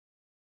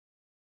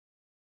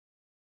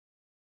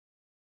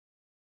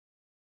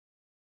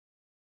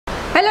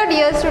Hello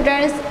dear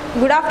students,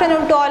 good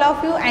afternoon to all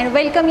of you and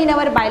welcome in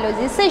our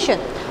biology session.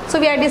 So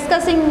we are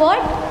discussing what?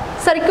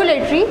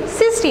 Circulatory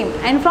system,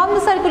 and from the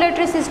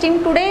circulatory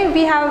system today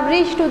we have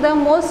reached to the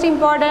most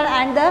important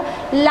and the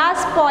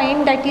last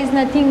point, that is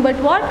nothing but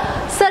what?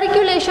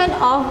 Circulation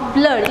of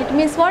blood. It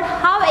means what?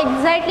 How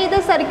exactly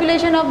the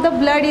circulation of the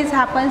blood is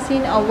happens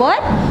in our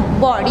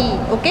body.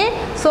 Okay,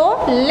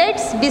 so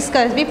let's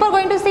discuss. Before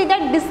going to see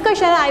that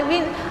discussion, I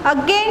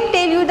will again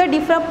tell you the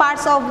different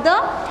parts of the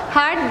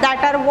heart,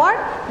 that are what?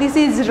 This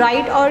is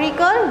right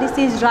auricle, this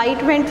is right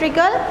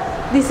ventricle,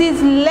 this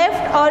is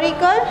left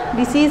auricle,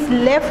 this is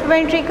left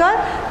ventricle,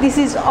 this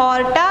is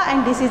aorta,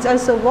 and this is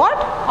also what?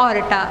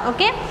 Aorta.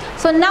 Okay,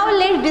 so now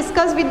let's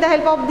discuss with the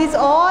help of this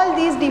all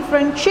these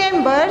different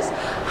chambers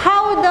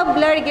how the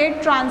blood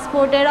get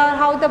transported or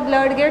how the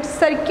blood gets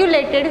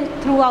circulated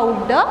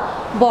throughout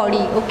the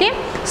body. Okay,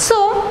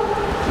 so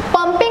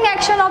pumping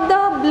action of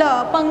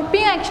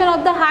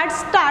the heart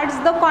starts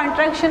the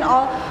contraction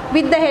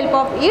with the help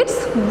of its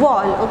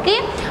wall. Okay,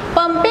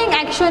 pumping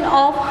action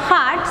of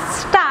heart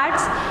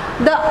starts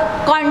the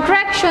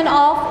contraction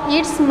of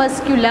its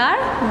muscular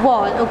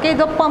wall. Okay,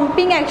 the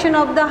pumping action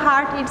of the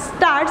heart, it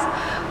starts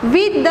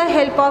with the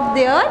help of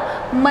their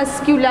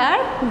muscular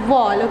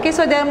wall. Okay,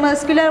 so their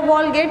muscular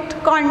wall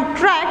get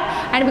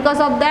contract, and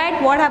because of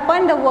that what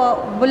happened? The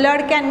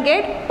blood can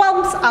get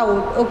pumps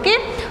out. Okay,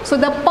 so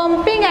the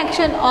pumping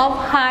action of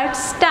heart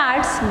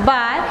starts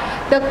by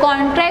the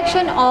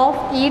contraction of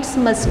its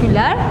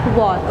muscular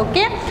wall.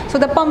 Okay, so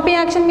the pumping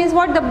action means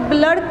what? The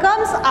blood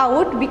comes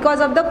out because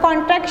of the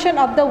contraction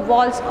of the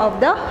walls of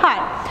the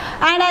heart,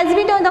 and as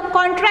we know, the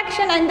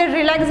contraction and the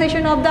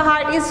relaxation of the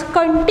heart is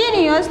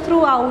continuous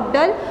throughout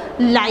the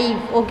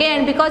life. Okay,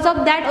 and because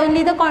of that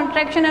only the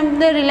contraction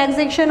and the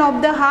relaxation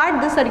of the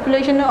heart, the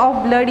circulation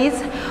of blood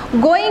is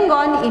going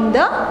on in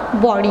the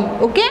body.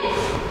 Okay,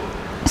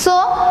 so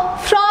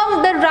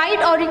from the right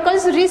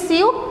auricles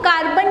receive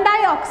carbon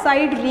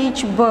dioxide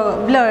rich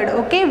blood.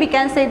 Okay, we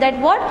can say that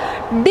what?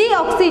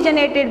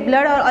 Deoxygenated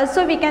blood, or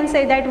also we can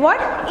say that what?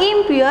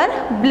 Impure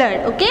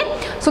blood. Okay,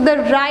 so the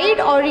right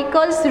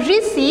auricles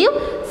receive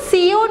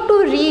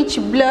CO2 rich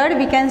blood,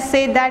 we can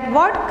say that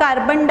what?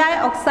 Carbon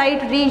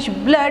dioxide rich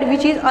blood,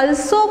 which is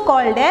also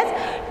called as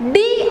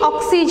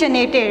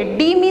deoxygenated.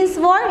 D means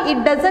what?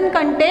 It doesn't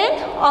contain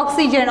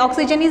oxygen,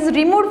 oxygen is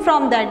removed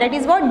from that, that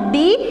is what?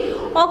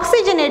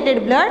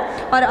 Deoxygenated blood,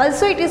 or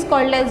also it is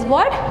called as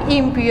what?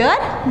 Impure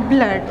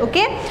blood.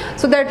 Okay,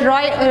 so that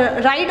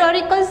right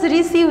auricles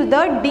receive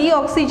the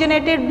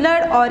deoxygenated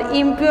blood or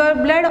impure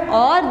blood,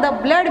 or the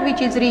blood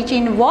which is rich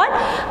in what?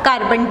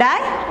 Carbon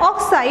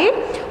dioxide,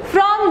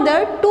 from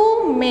the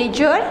two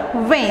major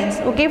veins.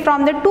 Okay,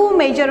 from the two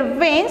major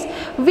veins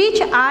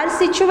which are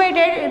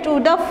situated to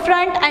the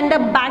front and the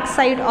back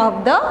side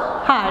of the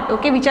heart.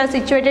 Okay, which are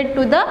situated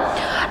to the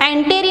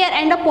anterior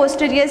and the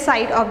posterior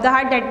side of the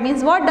heart, that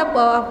means what?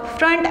 The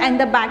front and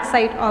the back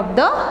side of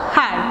the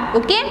heart.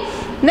 Okay,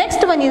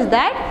 next one is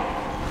that,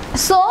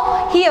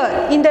 so here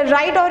in the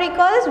right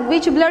auricles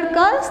which blood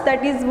comes?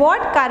 That is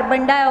what?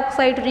 Carbon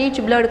dioxide rich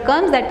blood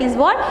comes, that is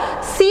what?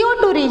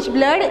 CO2 rich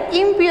blood,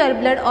 impure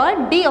blood,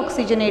 or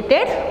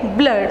deoxygenated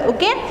blood.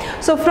 Okay,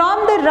 so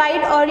from the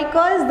right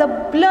auricles the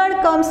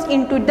blood comes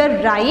into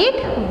the right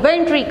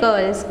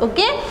ventricles.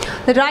 Okay,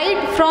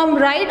 from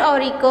right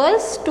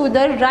auricles to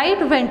the right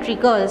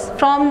ventricles,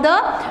 from the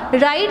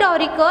right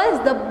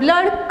auricles the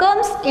blood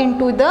comes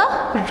into the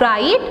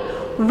right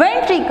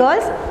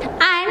ventricles,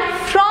 and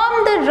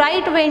from the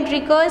right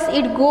ventricles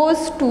it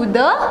goes to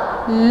the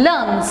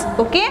lungs.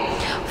 Okay,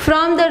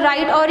 from the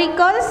right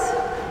auricles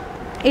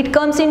it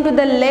comes into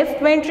the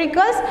left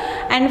ventricles,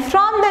 and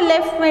from the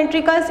left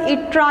ventricles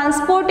it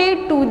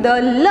transported to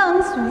the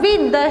lungs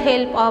with the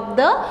help of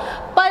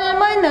the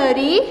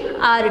pulmonary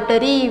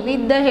artery,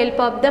 with the help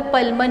of the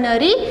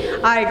pulmonary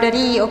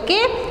artery.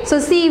 Okay, so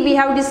see, we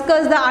have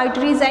discussed the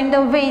arteries and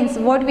the veins.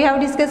 What we have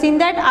discussed in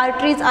that?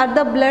 Arteries are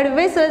the blood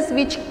vessels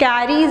which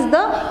carries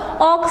the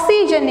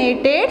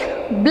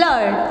oxygenated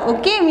blood.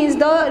 Okay, means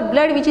the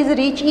blood which is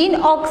rich in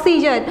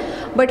oxygen,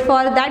 but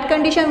for that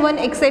condition one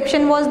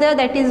exception was there,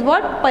 that is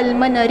what?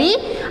 Pulmonary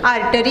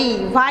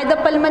artery. Why the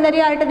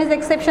pulmonary artery is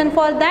exception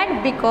for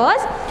that?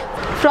 Because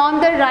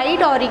from the right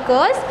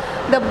auricles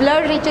the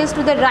blood reaches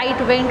to the right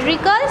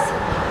ventricles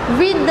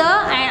with the,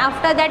 and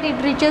after that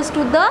it reaches to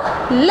the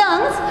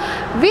lungs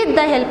with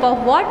the help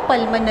of what?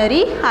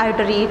 Pulmonary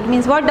artery. It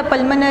means what? The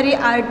pulmonary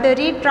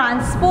artery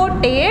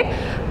transported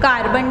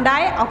carbon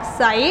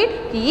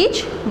dioxide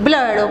rich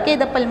blood. Okay,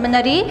 the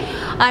pulmonary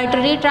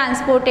artery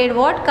transported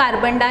what?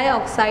 Carbon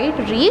dioxide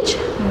rich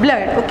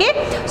blood.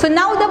 Okay, so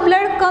now the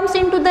blood comes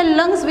into the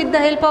lungs with the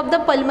help of the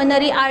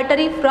pulmonary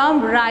artery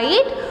from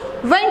right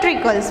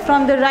ventricles.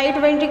 From the right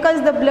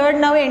ventricles the blood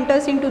now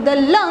enters into the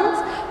lungs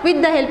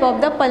with the help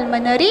of the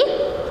pulmonary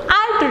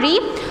artery.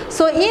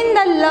 So in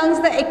the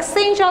lungs the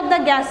exchange of the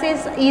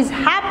gases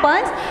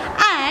happens,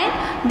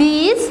 and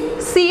these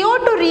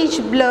CO2 rich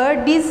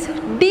blood, this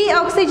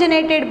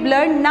deoxygenated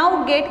blood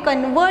now get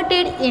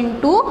converted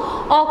into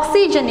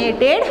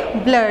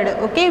oxygenated blood.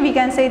 Okay, we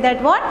can say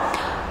that what?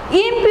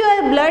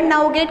 impure blood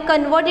now get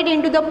converted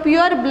into the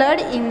pure blood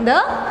in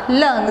the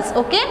lungs.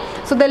 Okay,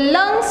 so the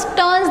lungs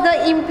turns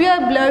the impure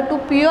blood to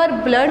pure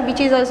blood, which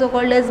is also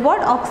called as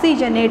what?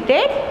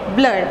 Oxygenated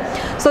blood.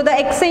 So the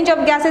exchange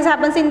of gases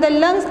happens in the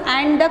lungs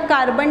and the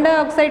carbon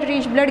dioxide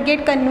rich blood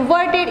get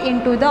converted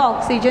into the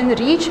oxygen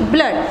rich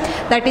blood.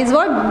 That is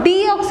what?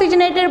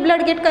 Deoxygenated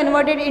blood get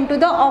converted into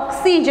the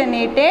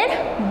oxygenated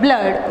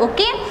blood.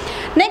 Okay,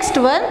 next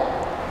one,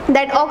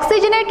 that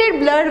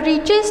oxygenated blood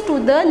reaches to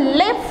the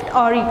left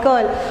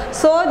auricle.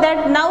 So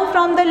that now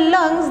from the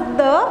lungs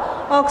the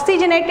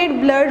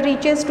oxygenated blood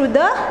reaches to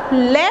the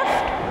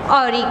left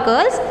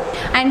auricles,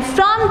 and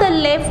from the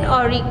left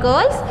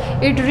auricles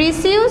it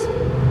receives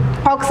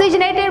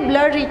oxygenated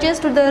blood reaches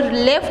to the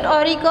left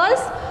auricles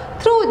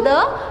through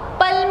the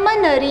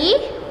pulmonary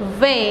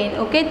vein.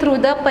 Okay, through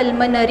the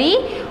pulmonary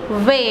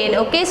vein.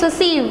 Okay, so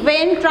see,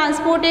 vein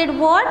transported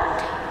what?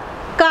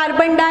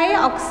 Carbon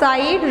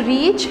dioxide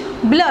rich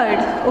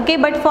blood. Okay,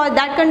 but for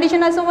that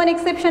condition also one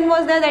exception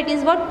was there, that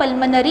is what?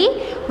 Pulmonary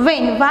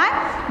vein.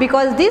 Why?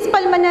 Because this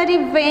pulmonary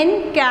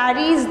vein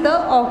carries the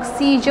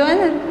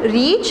oxygen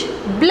rich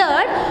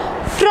blood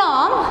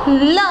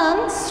from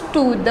lungs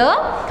to the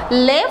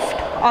left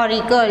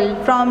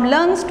auricle. From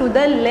lungs to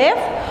the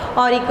left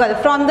auricle.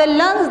 From the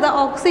lungs the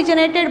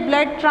oxygenated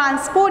blood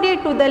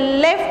transported to the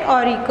left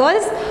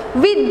auricles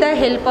with the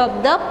help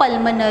of the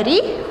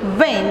pulmonary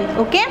vein.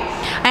 Okay,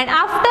 and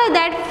after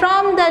that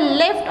from the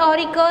left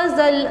auricles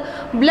the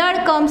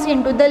blood comes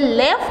into the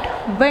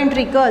left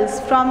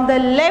ventricles. From the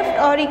left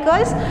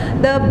auricles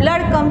the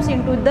blood comes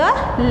into the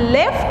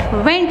left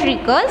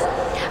ventricles,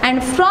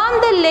 and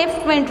from the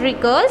left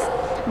ventricles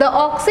the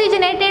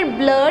oxygenated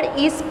blood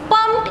is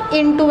pumped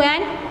into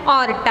an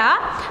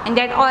aorta, and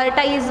that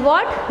aorta is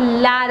what?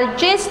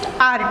 Largest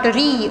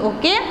artery.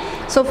 Okay,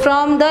 so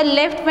from the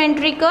left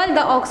ventricle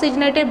the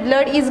oxygenated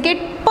blood is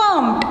get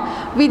pumped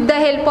with the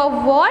help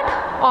of what?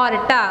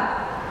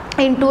 Aorta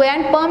into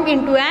an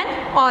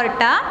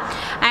aorta,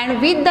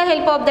 and with the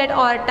help of that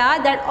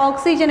aorta that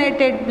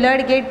oxygenated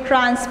blood get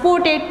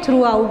transported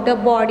throughout the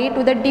body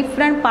to the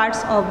different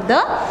parts of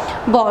the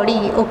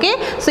body. Okay,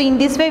 so in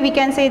this way we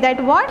can say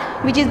that what?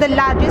 Which is the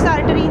largest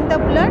artery in the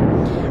blood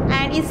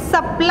and is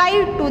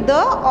supplied to the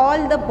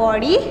all the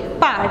body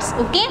parts.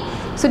 Okay,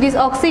 so this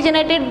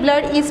oxygenated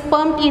blood is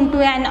pumped into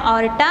an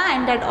aorta,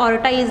 and that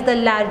aorta is the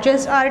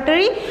largest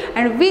artery,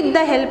 and with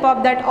the help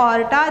of that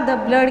aorta the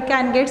blood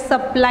can get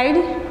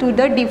supplied to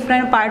the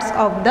different parts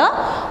of the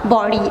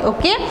body.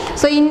 Okay,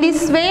 so in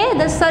this way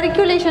the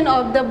circulation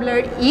of the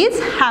blood is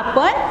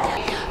happen.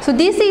 So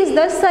this is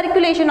the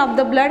circulation of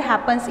the blood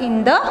happens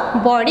in the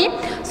body.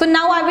 So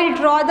now I will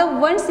draw the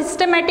one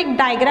systematic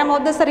diagram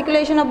of the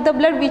circulation of the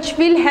blood, which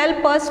will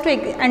help us to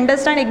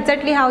understand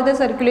exactly how the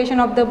circulation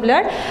of the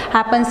blood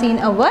happens in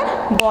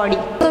our body.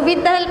 So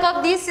with the help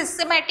of this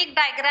systematic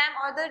diagram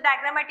or the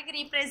diagrammatic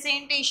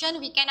representation,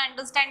 we can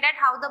understand that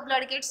how the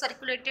blood gets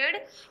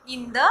circulated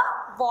in the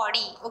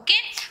body.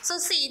 Okay, so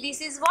see, this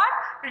is what?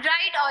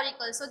 Right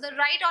auricle. So the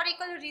right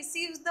auricle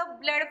receives the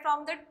blood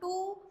from the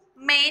two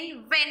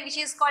main vein, which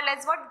is called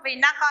as what?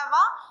 Vena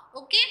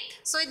cava. Okay,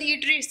 so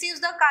it receives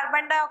the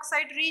carbon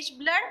dioxide rich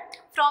blood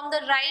from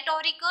the right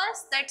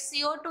auricles. That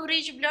CO2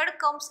 rich blood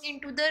comes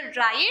into the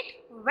right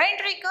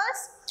ventricles.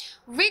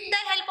 With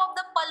the help of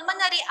the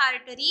pulmonary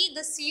artery,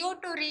 the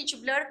CO2 rich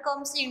blood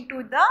comes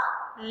into the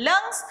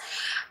lungs.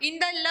 In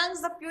the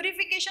lungs the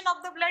purification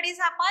of the blood is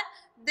happen.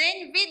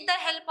 Then with the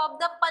help of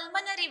the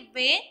pulmonary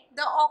vein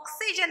the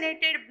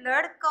oxygenated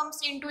blood comes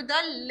into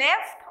the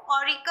left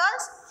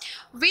auricles.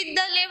 With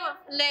the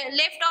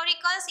left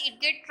auricles it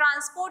get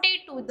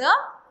transported to the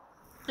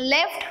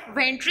left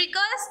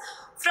ventricles.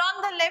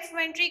 From the left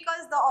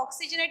ventricles the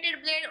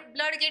oxygenated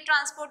blood get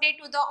transported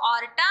to the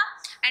aorta,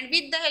 and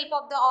with the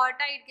help of the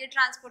aorta it get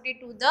transported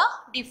to the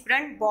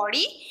different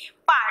body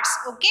parts.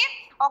 Okay,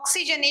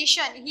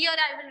 oxygenation. Here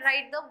I will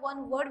write the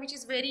one word which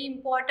is very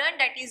important,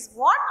 that is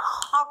what?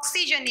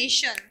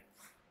 Oxygenation.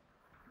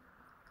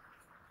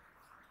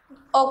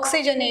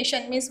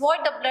 Oxygenation means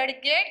what? The blood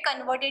get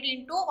converted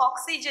into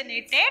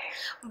oxygenated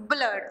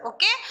blood.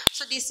 Okay,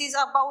 so this is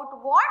about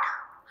what?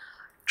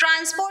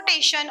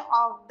 Transportation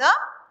of the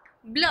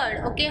blood.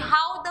 Okay,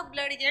 how the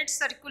blood gets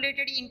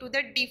circulated into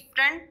the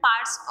different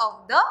parts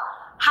of the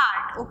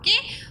heart. Okay,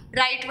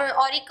 right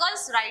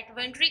auricles, right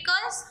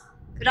ventricles,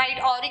 right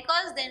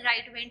auricles, then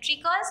right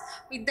ventricles.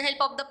 With the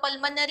help of the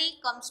pulmonary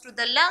comes to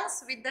the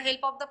lungs. With the help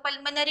of the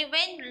pulmonary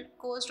vein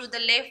goes to the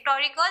left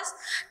auricles,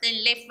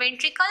 then left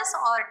ventricles,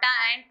 aorta,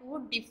 and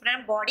to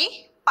different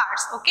body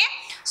parts. Okay,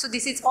 so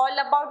this is all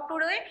about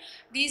today.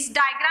 This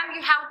diagram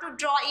you have to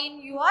draw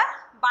in your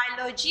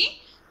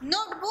biology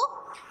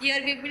notebook.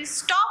 Here we will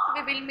stop.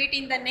 We will meet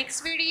in the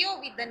next video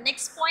with the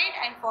next point,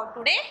 and for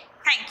today,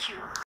 thank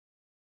you.